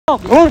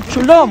Oh,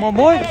 chill out, my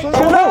boy. Chill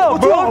out,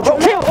 bro.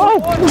 Chill.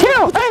 Oh,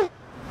 chill. Hey.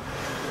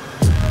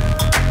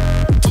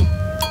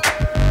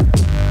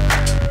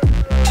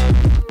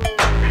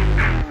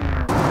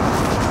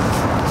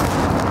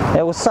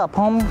 Hey, what's up,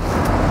 homie?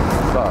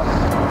 What's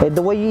up? Hey,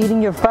 the way you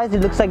eating your fries, it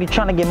looks like you're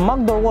trying to get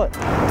mugged or what? The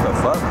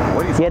fuck?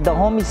 What are you? Yeah, the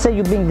homie said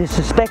you're being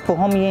disrespectful,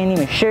 homie. You ain't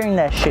even sharing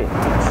that shit.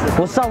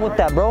 What's up with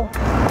that, bro?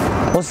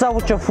 What's up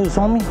with your foods,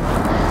 homie?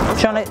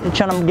 Trying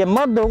to get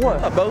mugged or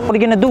what? What are you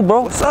gonna do,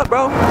 bro? What's up,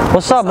 bro?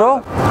 What's up,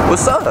 bro?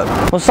 What's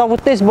up? What's up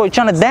with this, boy? You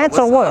trying to dance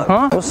or what?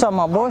 Huh? What's up,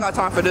 my boy? I got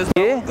time for this,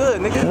 bro. Yeah? Good,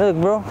 nigga. Look,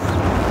 bro.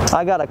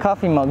 I got a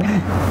coffee mug.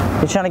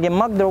 You trying to get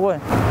mugged or what?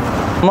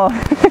 Mug.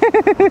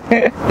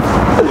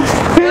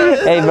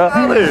 Hey, bro.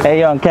 Hey,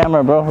 you're on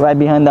camera, bro. Right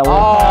behind that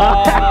wall.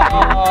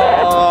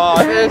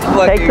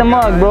 Oh, take the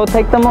mug, bro.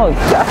 Take the mug.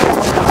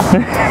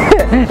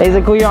 Hey, is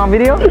it cool you're on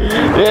video?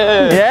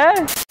 Yeah.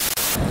 Yeah?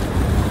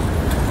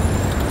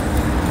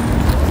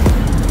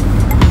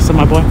 So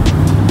my boy.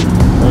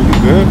 Are you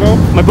good, bro?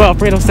 My boy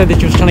Alfredo said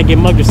that you was trying to get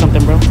mugged or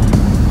something, bro.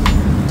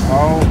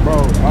 Oh,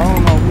 bro. I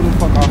don't know who the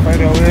fuck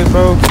Alfredo is,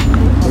 bro.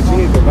 But you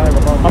need to bag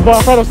about My boy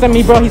Alfredo sent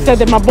me, bro. He said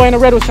that my boy in the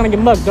red was trying to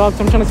get mugged, dog.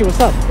 So I'm trying to see what's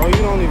up. Bro, you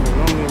don't even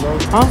know me, bro.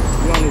 Huh?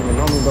 You don't even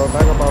know me, bro.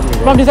 Bag about me, bro.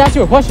 Bro, I'm just asking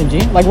you a question,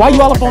 G. Like, why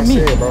you all up on me?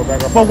 Said, bro,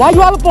 bag about Bro, why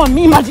you all up on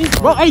me, my G?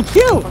 Bro, hey,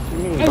 chill.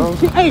 me,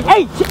 Hey,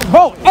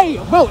 bro?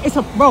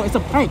 chill. Bro, it's a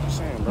prank.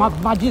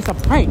 My G, it's a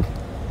prank.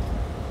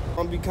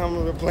 Don't be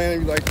coming to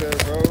playing like that,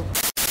 bro.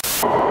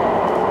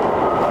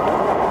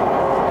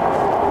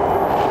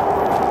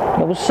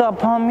 Hey, what's up,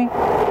 homie?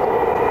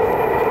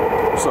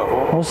 What's up,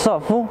 bro? What's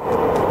up, fool?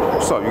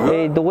 What's up? You good?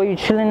 Hey, the way you're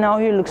chilling out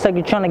here looks like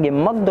you're trying to get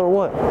mugged or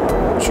what?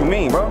 What you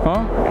mean, bro?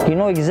 Huh? You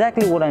know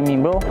exactly what I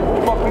mean, bro.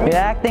 You're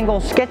acting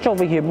all sketch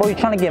over here, bro. You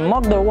trying to get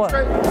mugged or what?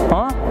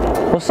 Huh?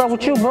 What's up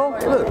with you, bro?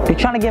 You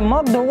trying to get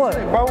mugged or what?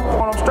 Bro,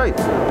 I'm straight.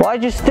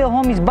 Why'd you steal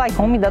homie's bike,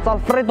 homie? That's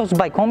Alfredo's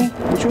bike, homie.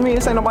 What you mean?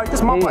 This ain't nobody.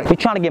 This my bike. You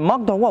trying to get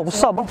mugged or what?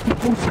 What's up, bro?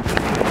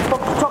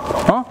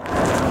 Huh?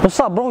 What's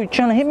up, bro? You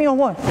trying to hit me or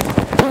what?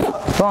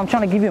 Bro, I'm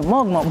trying to give you a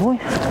mug, my boy.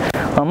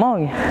 A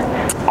mug.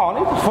 Oh,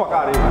 get the fuck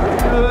out of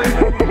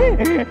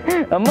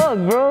here. A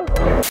mug, bro.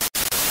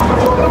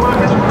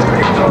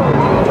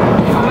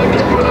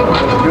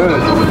 Good.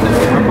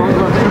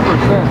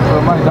 So I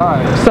might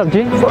die. What's up, G?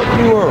 Fuck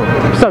you up.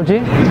 What's up, G?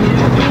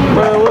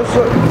 Man, what's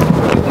up?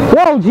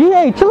 Whoa, G,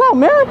 hey, chill out,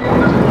 man.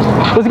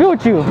 What's good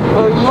with you? You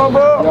know,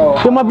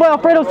 bro? Yo, my boy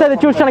Alfredo said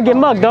that you was trying to get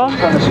mugged, dog.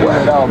 Trying to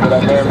swear it out, but I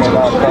never made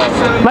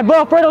out. My boy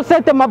Alfredo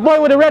said that my boy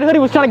with the red hoodie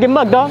was trying to get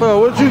mugged, dog. Bro,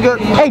 what you got?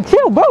 Hey,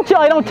 chill, bro, chill.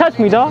 Hey, don't touch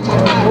me, dog.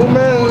 Who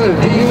man?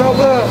 You know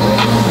that?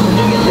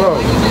 Bro,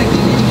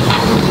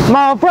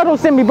 My Alfredo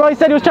sent me, bro. He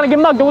said he was trying to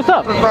get mugged. What's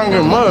up? I'm trying to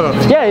get mud.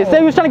 Yeah, he said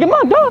he was trying to get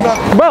mugged, dog.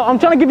 Bro, I'm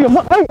trying to give you a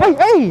mug.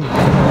 Hey.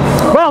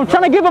 Bro, I'm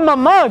trying to give him a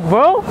mug,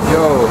 bro.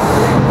 Yo.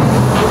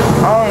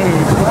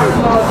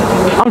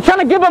 I'm trying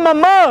to give him a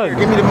mug.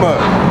 Give me the mud.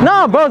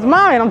 No, bro, it's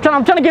mine. I'm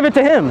trying to give it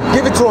to him.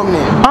 Give it to him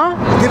then. Huh?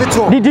 Give it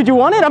to him. Did you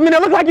want it? I mean, it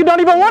looked like you don't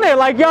even want it.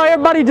 Like, yo,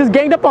 everybody just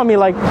ganged up on me.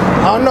 Like,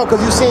 I don't know,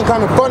 cause you seem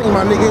kind of funny,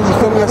 my nigga. You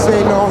feel me? I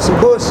saying no on some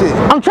bullshit.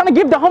 I'm trying to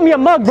give the homie a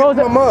mug, bro.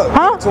 Give him a mug.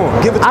 Huh? Give it to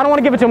him. Give it to I don't want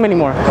to give it to him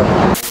anymore.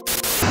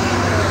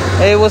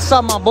 Hey, what's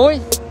up, my boy?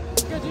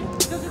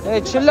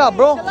 Hey, chill out,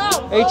 bro.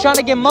 Hey, you trying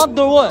to get mugged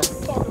or what?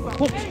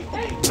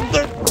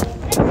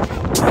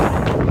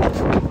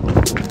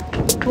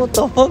 What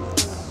the fuck?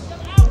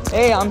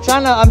 Hey, I'm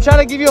trying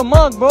to give you a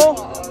mug, bro.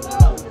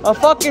 A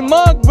fucking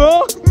mug,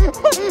 bro.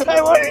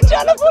 Hey, what are you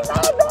trying to put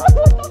down, dog?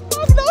 What the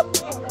fuck,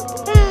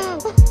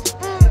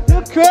 dog?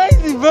 You're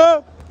crazy,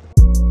 bro.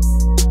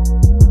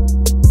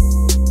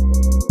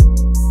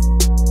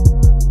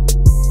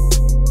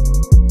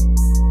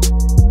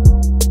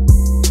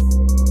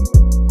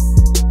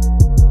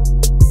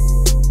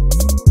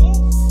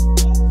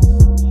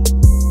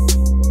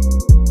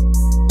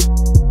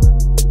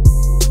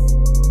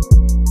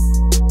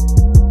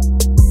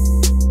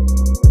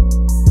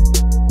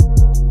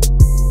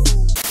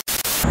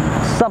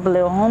 What's up,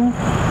 little homie?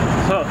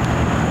 What's up?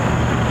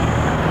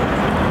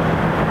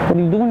 What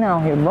are you doing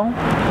out here, bro?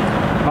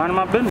 Minding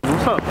my business.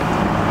 What's up?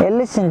 Hey,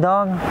 listen,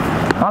 dog.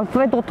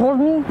 Alfredo told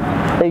me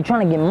that you're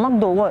trying to get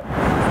mugged or what?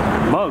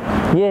 Mug.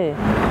 Yeah.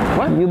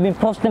 What? You've been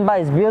posting by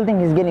his building.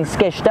 He's getting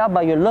sketched out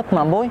by your look,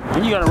 my boy.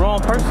 You got the wrong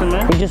person,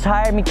 man. He just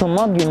hired me to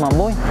mug you, my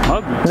boy.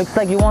 Mug me. Looks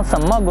like you want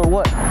some mug or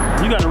what?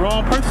 You got the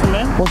wrong person,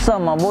 man. What's up,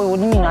 my boy? What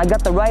do you mean? I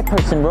got the right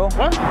person, bro.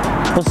 What?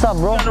 What's up,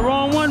 bro? You got the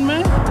wrong one,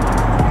 man.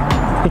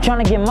 You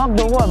trying to get mugged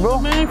or what, bro?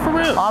 Man, for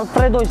real.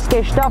 Alfredo is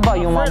sketched out by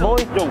you, my boy.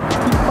 Yo, keep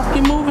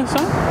fucking moving,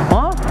 son.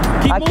 Huh?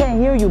 Keep I can't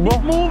hear you, bro.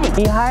 Keep moving.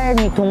 He hired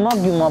me to mug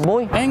you, my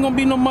boy. Ain't gonna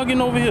be no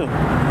mugging over here.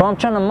 Bro, I'm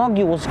trying to mug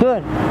you. What's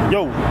good?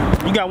 Yo,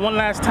 you got one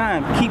last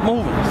time. Keep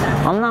moving.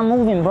 I'm not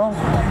moving, bro.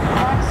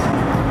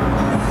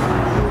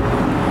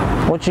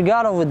 What you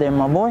got over there,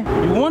 my boy?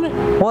 You want it?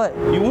 What?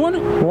 You want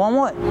it? You want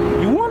what?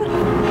 You want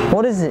it?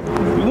 What is it?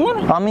 You want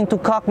it? I'm into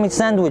cock meat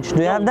sandwich. Do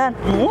you have that?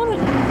 You want it?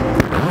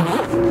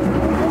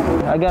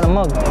 I got a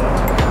mug.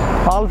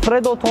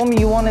 Alfredo told me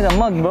you wanted a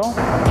mug, bro.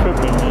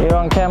 You're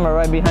on camera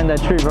right behind that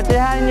tree, bro. You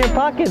had it in your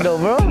pocket, though,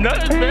 bro.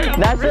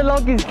 That shit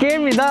low-key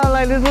scared me, dog.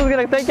 Like, this was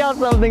gonna take out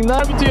something,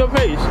 dog. To your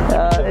page.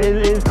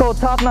 It's called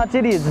TopNotch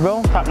Idiots,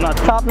 bro.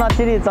 TopNotch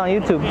Idiots on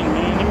YouTube.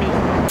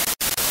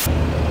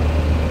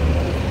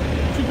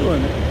 What you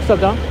doing, man? What's up,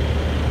 dog?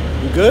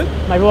 You good?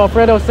 My bro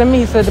Alfredo sent me.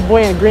 He said the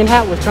boy in the green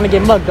hat was trying to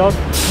get mugged, dog.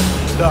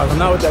 Dog, I'm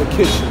not with that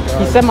kid shit, dog.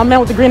 He said my man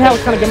with the green hat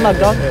was trying to get mugged,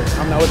 dog.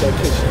 I'm not with that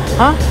kid shit.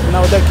 Huh? I'm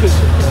not with that kid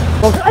shit,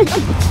 bro.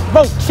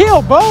 Bro,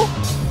 chill, bro.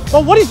 Bro,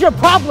 what is your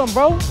problem,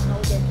 bro?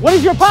 What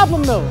is your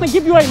problem, though? I'm trying to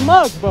give you a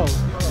mug, bro.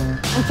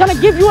 I'm trying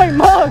to give you a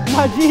mug,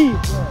 my G.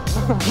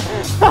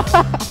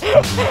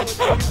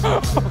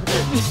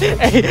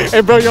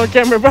 hey, bro, you on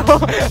camera, bro?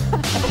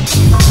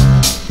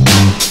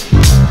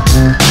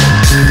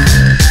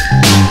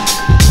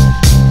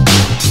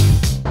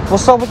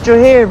 What's up with your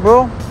hair,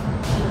 bro?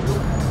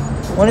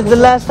 When is the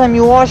last time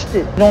you washed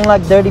it? You don't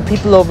like dirty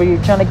people over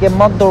here trying to get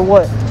mugged or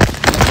what?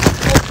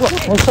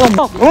 What's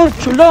up, bro?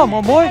 Chill out,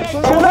 my boy.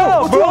 Chill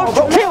out, bro.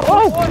 Chill,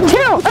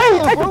 chill.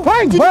 Hey, it's a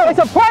prank, bro. It's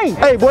a prank.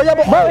 Hey, boy,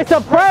 bro, it's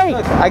a prank.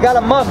 I got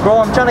a mug, bro.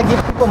 I'm trying to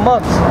give people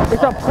mugs.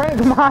 It's a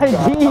prank, my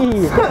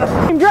G.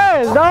 I'm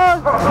dressed, dog.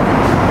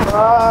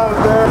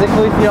 Is it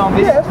cool if you're on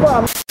video?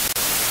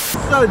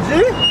 What's up,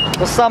 G?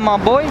 What's up, my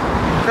boy?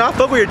 I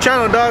fuck with your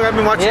channel, dog. I've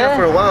been watching it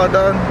for a while,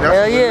 dog.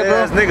 Hell yeah,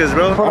 bro. Niggas,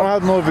 bro. I don't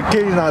have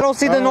notifications. I don't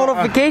see the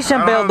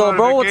notification bell though,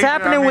 bro. What's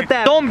happening with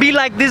that? Don't be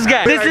like this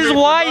guy. This is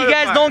why you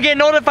guys don't get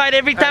notified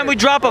every time we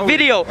drop a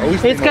video.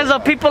 It's because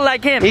of people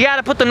like him. You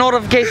gotta put the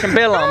notification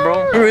bell on,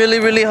 bro. Really,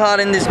 really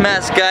hot in this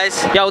mask,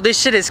 guys. Yo, this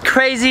shit is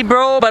crazy,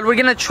 bro. But we're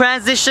gonna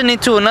transition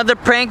into another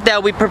prank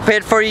that we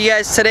prepared for you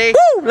guys today.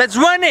 Woo! Let's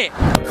run it.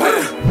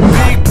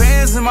 Big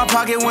bands in my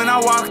pocket when I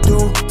walk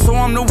through. So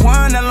I'm the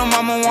one that little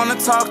mama wanna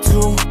talk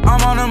to.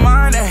 I'm on her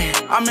mind, ayy,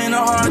 I'm in her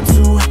heart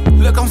too.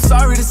 Look, I'm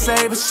sorry to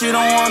say, but she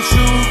don't want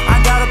you.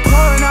 I got her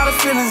pouring out her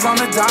feelings on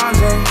the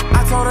Donjay.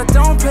 I told her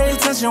don't pay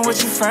attention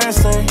what your friends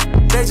say.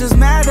 They just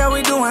mad that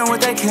we doing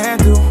what they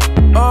can't do.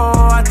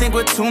 Oh, I think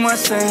we're too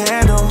much to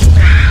handle.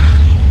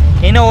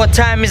 You know what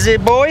time is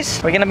it,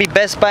 boys? We're gonna be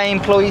Best Buy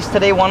employees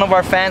today. One of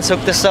our fans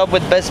hooked us up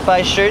with Best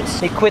Buy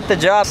shirts. He quit the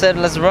job, said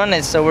let's run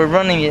it, so we're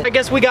running it. I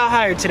guess we got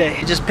hired today.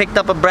 We just picked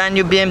up a brand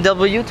new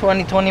BMW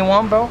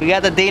 2021, bro. We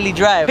got the daily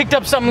drive. Picked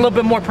up something a little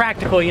bit more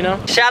practical, you know?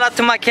 Shout out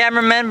to my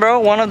cameraman, bro.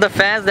 One of the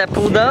fans that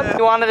pulled up.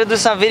 He wanted to do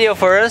some video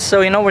for us,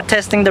 so you know we're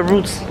testing the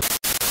routes.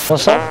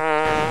 What's up?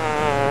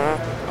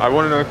 I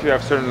want to know if you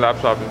have certain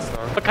laptops and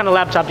stuff. What kind of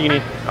laptop do you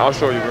need? I'll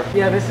show you, bro.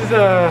 Yeah, this is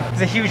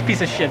a huge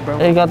piece of shit,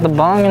 bro. You got the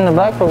bong in the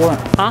back or what?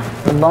 Huh?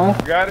 The bong?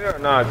 You got it or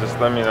not? Just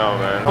let me know,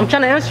 man. I'm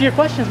trying to answer your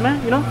questions,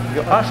 man, you know?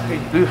 You ask me,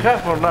 do you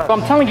have or not? So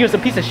I'm telling you it's a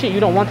piece of shit. You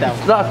don't want that one.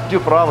 It's not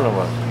your problem.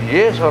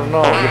 Yes or no,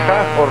 you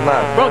have or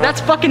not? Bro,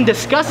 that's fucking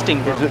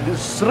disgusting, bro.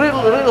 It's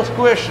real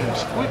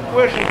questions, quick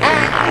questions.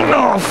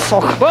 Oh,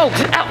 fuck. Bro,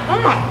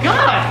 oh my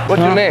God.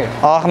 What's your name?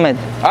 Ahmed.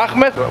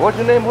 Ahmed? What's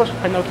your name?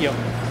 Pinocchio.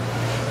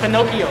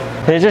 Pinocchio.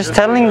 They're just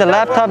telling the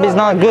laptop is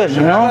not good,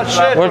 you know?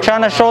 We're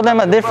trying to show them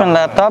a different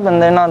laptop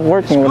and they're not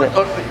working with it.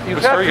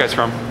 Where are you guys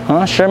from?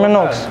 Huh? Sherman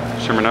Oaks.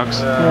 Sherman Oaks?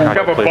 You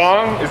have a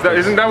bong?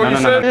 Isn't that what you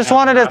said? I just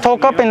wanted to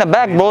talk up in the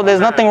back, bro. There's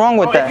nothing wrong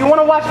with If you that.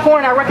 want to watch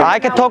porn, I recommend. I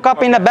can talk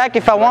up in the back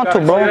if I want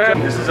to, bro.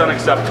 This is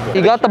unacceptable.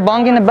 You got the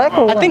bong in the back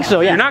or what? I think so,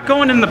 yeah. You're not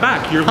going in the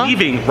back. You're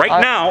leaving right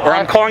now, or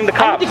I'm calling the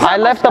cops. I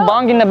left the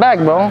bong in the back,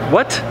 bro.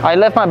 What? I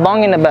left my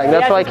bong in the back.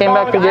 That's why I came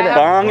back to get it.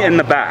 Bong in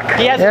the back.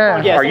 He has Yeah. his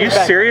phone, yes, Are in you his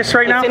bag. serious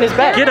right now? It's in his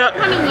bag. Get up.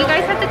 Coming, you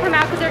guys have to come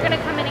out because they're gonna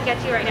come in and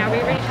get you right now. We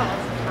already called.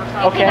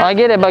 Okay. I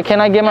get it, but can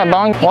I get my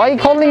bong? Why are you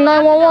calling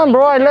 911,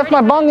 bro? I left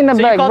my bong in the So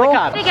you back, call the bro. You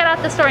cops. need to get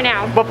out the store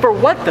now. But for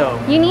what though?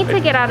 You need to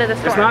get out of the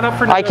store. It's not up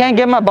for I can't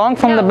get my bong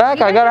from the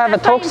back. I gotta have a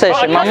talk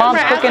session. My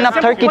mom's cooking up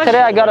turkey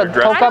today. I gotta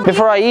talk up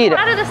before I eat it.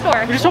 Out of the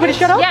store. You just told me to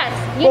shut up? Yes.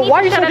 You Well, need why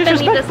are to you shut so up and leave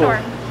the disrespectful?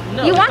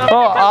 store. You want them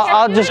Bro, to come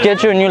I'll just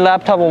get you a new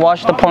laptop. We'll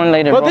watch the porn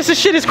later, Bro, bro. this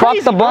shit is Fuck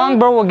crazy, the bong,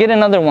 bro. We'll get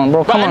another one,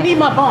 bro. Bro, Come I need on.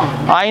 my bong.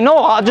 I know.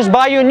 I'll just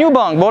buy you a new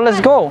bong, bro.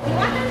 Let's go.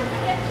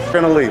 We're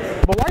gonna leave.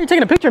 But why are you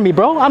taking a picture of me,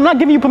 bro? I'm not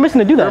giving you permission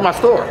to do You're in my that.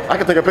 store. I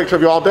can take a picture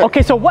of you all day.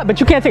 Okay, so what?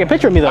 But you can't take a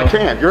picture of me though. I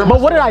can. You're in my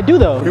But what did store. I do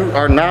though? You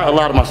are not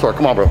allowed in my store.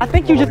 Come on, bro. I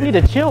think you just need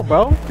to chill,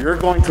 bro. You're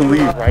going to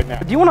leave right now.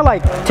 Do you want to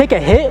like take a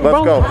hit, Let's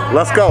bro? go.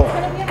 Let's go.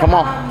 Come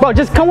on. Bro,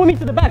 just come with me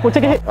to the back. We'll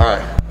take a hit. All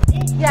right.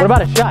 What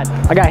about a shot?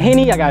 I got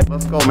Henny. I got.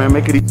 Let's go, man.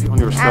 Make it easy on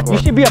yourself. You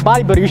should be a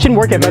bodybuilder. You shouldn't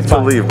work You at need Best to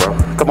Buy. leave, bro.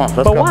 Come on. Let's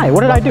But go. why?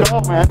 What did I do? Let's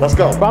go, man. Let's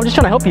go. Bro, I'm just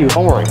trying to help you.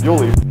 Don't worry. You'll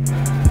leave.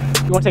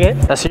 You want to take a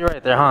hit? That's you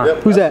right there, huh? Yep,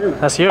 Who's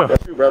that? That's you.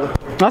 That's you, brother.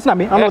 No, that's not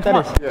me. I don't know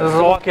what that is.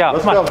 Let's walk you out.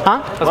 Let's go.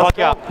 Huh? Let's walk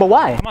you out. But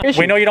why?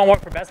 We know you don't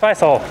work for Best Buy,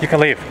 so you can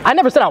leave. I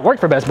never said I worked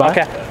for Best Buy.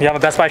 Okay. You have a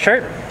Best Buy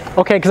shirt?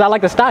 Okay, because I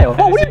like the style.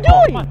 Oh, what are you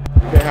doing?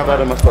 You can't have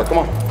that in my store. Come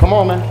on. Come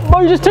on, man.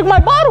 Bro, you just took my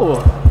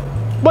bottle.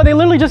 But they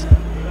literally just.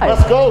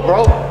 Let's go,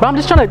 bro. But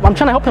I'm trying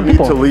to help some You need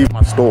to people. leave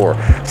my store.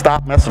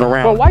 Stop messing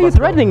around. Bro, why are you Let's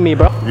go. threatening me,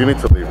 bro? You need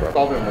to leave,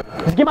 bro.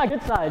 Just get my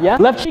good side, yeah?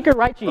 Left cheek or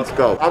right cheek? Let's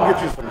go. I'll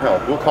get you some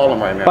help. We'll call him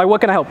right now. Like,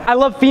 what can I help? I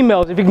love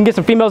females. If you can get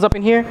some females up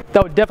in here,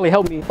 that would definitely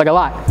help me, like, a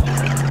lot.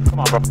 Come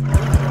on, bro.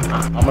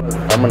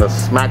 I'm gonna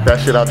smack that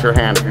shit out your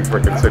hand if you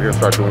freaking sit here and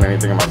start doing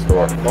anything in my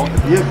store.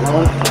 Yeah,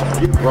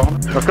 bro.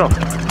 Let's go.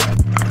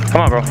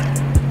 Come on, bro.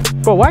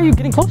 Bro, why are you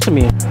getting close to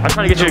me? I'm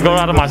trying to get you to go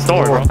out of my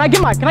store, bro. Can I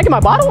get my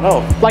bottle?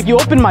 No. Like you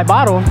opened my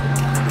bottle.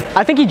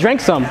 I think he drank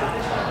some.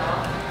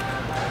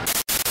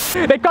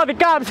 They called the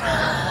cops.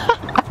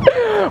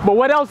 But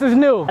what else is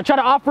new? I tried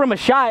to offer him a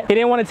shot. He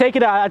didn't want to take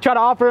it. I tried to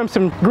offer him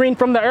some green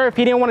from the earth.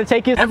 He didn't want to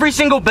take it. Every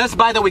single Best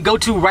Buy that we go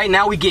to right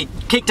now, we get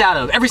kicked out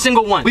of. Every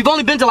single one. We've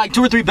only been to like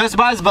 2 or 3 Best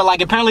Buys, but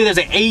like apparently there's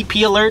an AP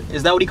alert.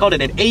 Is that what he called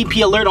it? An AP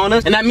alert on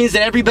us. And that means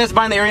that every Best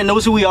Buy in the area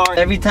knows who we are.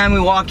 Every time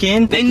we walk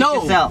in, they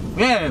know. Out.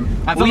 Yeah.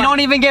 We don't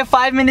even get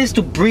 5 minutes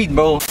to breathe,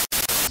 bro. Can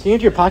you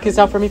empty your pockets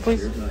out for me,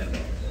 please?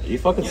 Are you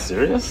fucking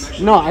serious?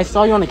 No, I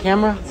saw you on the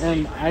camera,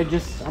 and I'm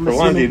for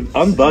one, dude,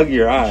 unbug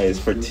your eyes.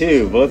 For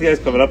two, both you guys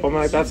coming up on me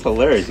like that's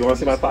hilarious. You want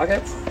to see my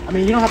pockets? I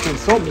mean, you don't have to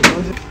insult me,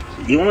 bro.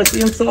 You want to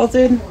see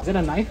insulted? Is it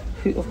a knife?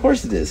 Of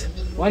course it is.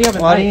 Why do you have a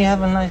knife? Why do you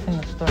have a knife in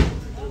the store?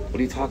 What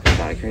are you talking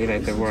about? I carry a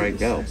knife everywhere I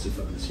go.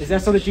 Is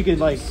that so that you could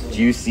like...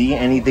 Do you see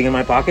anything in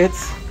my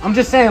pockets? I'm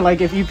just saying, like,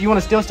 if you want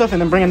to steal stuff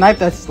and then bring a knife,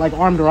 that's like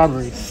armed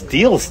robbery.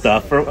 Steal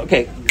stuff? For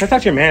okay, can I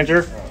talk to your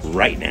manager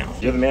right now?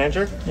 You're the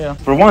manager? Yeah.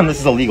 For one, this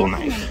is a legal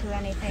knife.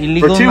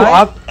 Illegal For two,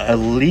 knife?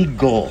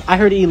 illegal. I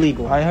heard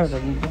illegal. I heard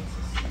illegal.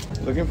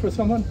 Looking for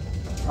someone?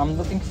 I'm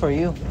looking for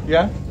you.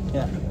 Yeah?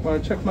 Yeah.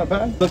 Want to check my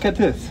bag? Look at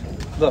this.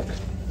 Look.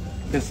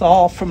 It's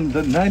all from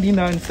the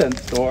 99-cent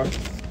store.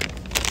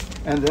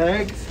 And the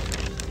eggs,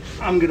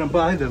 I'm going to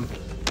buy them.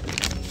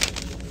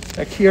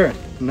 Back here,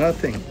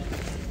 nothing.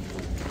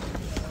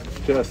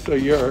 Just so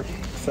you're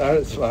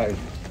satisfied.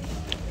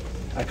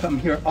 I come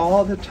here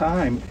all the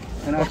time.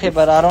 And okay,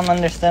 but I don't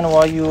understand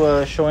why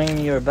you showing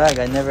me your bag.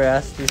 I never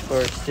asked you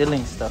for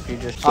stealing stuff.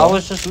 I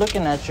was just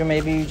looking at you.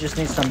 Maybe you just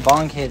need some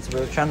bong hits. We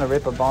were trying to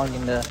rip a bong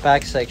in the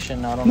back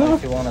section. I don't know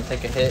if you want to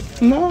take a hit.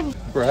 No. You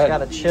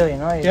gotta chill, you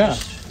know?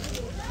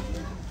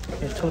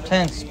 You're too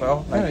tense,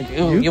 bro. Like,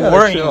 you're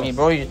worrying me,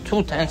 bro. You're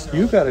too tense.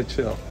 You gotta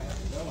chill.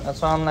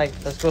 That's why I'm like,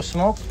 let's go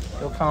smoke.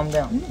 You'll calm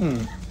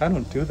down. I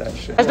don't do that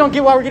shit. I just don't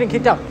get why we're getting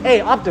kicked out. Hey,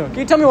 Opto, can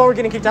you tell me why we're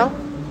getting kicked out?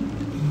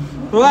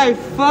 Bro, I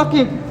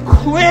fucking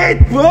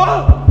quit, bro!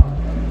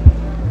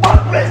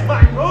 Fuck this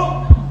fight,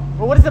 bro!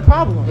 Well, what is the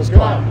problem? Just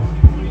go.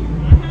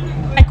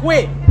 I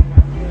quit.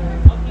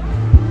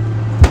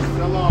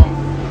 So long.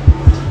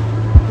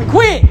 We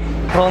quit.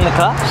 Calling the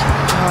cops?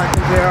 I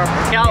think they are.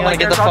 You gotta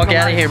get the fuck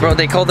out of here, bro.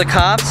 They called the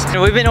cops.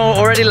 We've been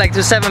already like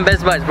to 7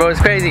 Best Buys, bro.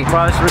 It's crazy.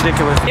 Bro, it's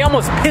ridiculous. They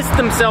almost pissed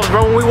themselves,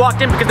 bro, when we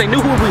walked in because they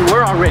knew who we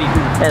were already.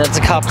 Hey, that's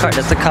a cop car.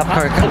 That's a cop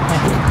car.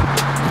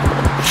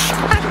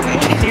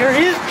 Here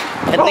he is.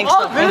 Bro,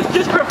 all this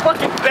just for a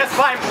fucking Best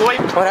Buy employee.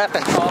 What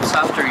happened? Cops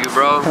after you,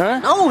 bro. Huh?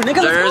 No,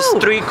 nigga, There's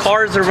 3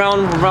 cars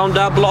around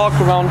that block,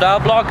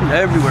 and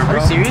everywhere, bro.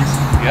 Are you serious?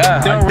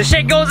 Yeah. The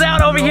shit goes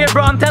out over here,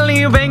 bro. I'm telling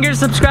you, bangers,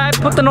 subscribe,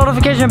 put the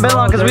notification bell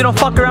on, because we don't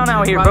fuck around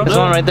out here, bro. There's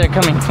one right there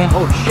coming.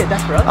 Oh shit,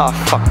 that's for us. Oh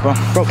fuck, bro.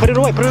 Bro, put it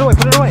away, put it away,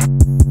 put it away.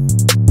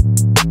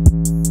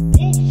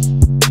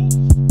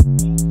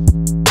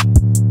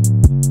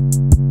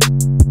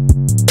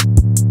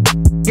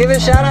 Give a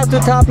shout out to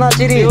TopNotch.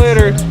 See you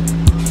later.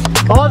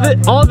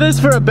 All this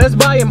for a Best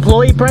Buy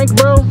employee prank,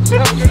 bro?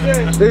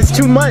 It's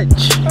too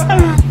much.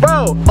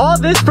 Bro, all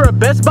this for a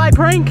Best Buy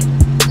prank?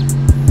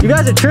 You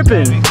guys are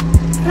tripping.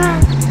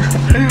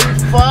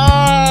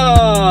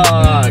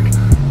 Fuck.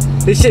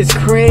 This shit's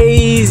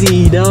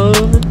crazy, dog.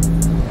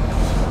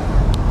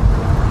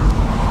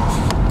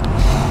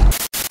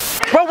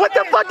 Bro, what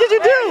the fuck did you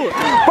do?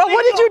 Bro,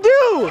 what did you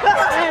do?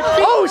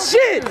 Oh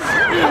shit!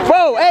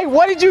 Bro, hey,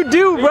 what did you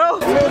do, bro?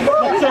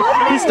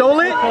 He stole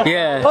it?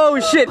 Yeah. Oh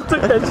shit. He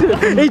took that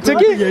shit. He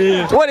took it?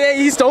 Yeah. What, hey,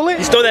 he stole it?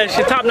 He stole that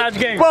shit. Top-notch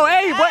game. Bro,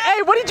 hey,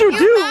 what did you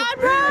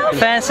do?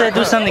 Fans said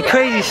do something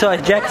crazy, so I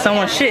jacked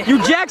someone's shit.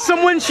 You jacked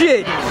someone's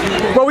shit.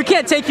 Bro, we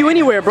can't take you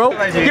anywhere, bro.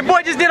 Your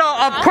boy just did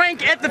a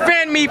prank at the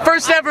fan meet,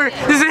 first ever.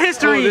 This is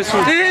history. This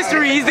is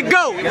history. He's the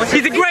GOAT.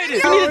 He's the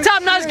greatest. We need a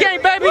top-notch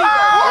game, baby.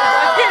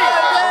 Let's get it.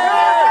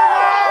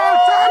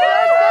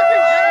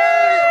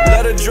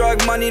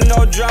 Drug money,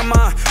 no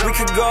drama. We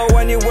could go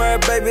anywhere,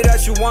 baby,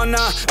 that you wanna.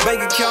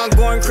 Bank account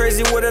going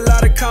crazy with a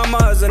lot of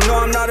commas. I know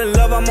I'm not in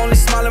love, I'm only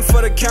smiling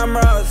for the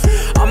cameras.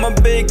 I'm a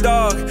big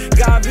dog,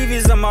 got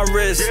VVs on my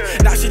wrist.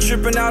 Now she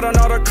tripping out on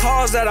all the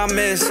calls that I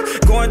miss.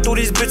 Going through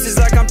these bitches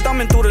like I'm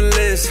thumbing through the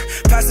list.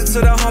 Pass it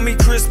to the homie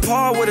Chris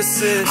Paul with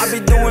assist. I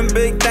be doing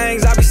big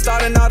things, I be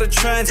starting all the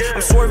trends.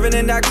 I'm swerving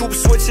in that coupe,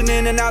 switching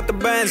in and out the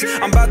Benz.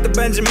 I'm about the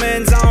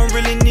Benjamins, I don't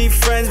really need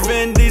friends.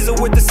 Vin Diesel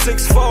with the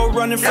 6'4",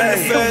 running from the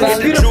fence.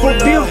 Beautiful,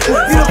 beautiful,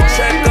 beautiful.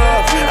 Check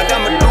up, I got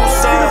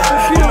Medusa.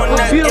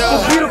 Beautiful,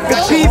 beautiful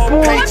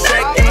people.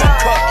 Paycheck in my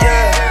cup,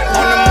 yeah.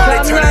 On the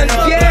money, turning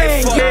up like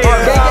fuck,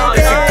 yeah.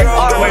 If your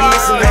girl go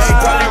missing, then she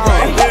probably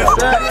wrong,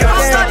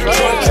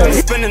 yeah.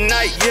 Spend the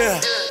night, yeah.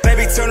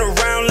 Baby, turn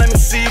around, let me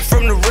see you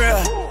from the rear.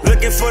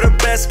 Looking for the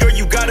best, girl,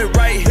 you got it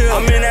right here.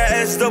 I'm in that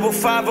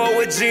S550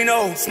 with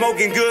Gino.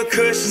 Smoking good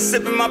kush,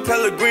 sipping my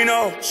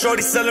Pellegrino.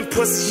 Shorty selling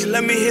pussy, she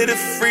let me hit it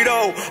for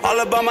Frito. All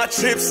about my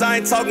chips, I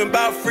ain't talking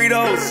about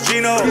Fritos.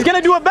 Gino. He's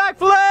gonna do a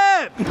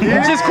backflip!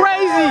 It's just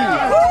crazy!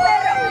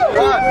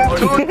 1,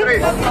 2, 3.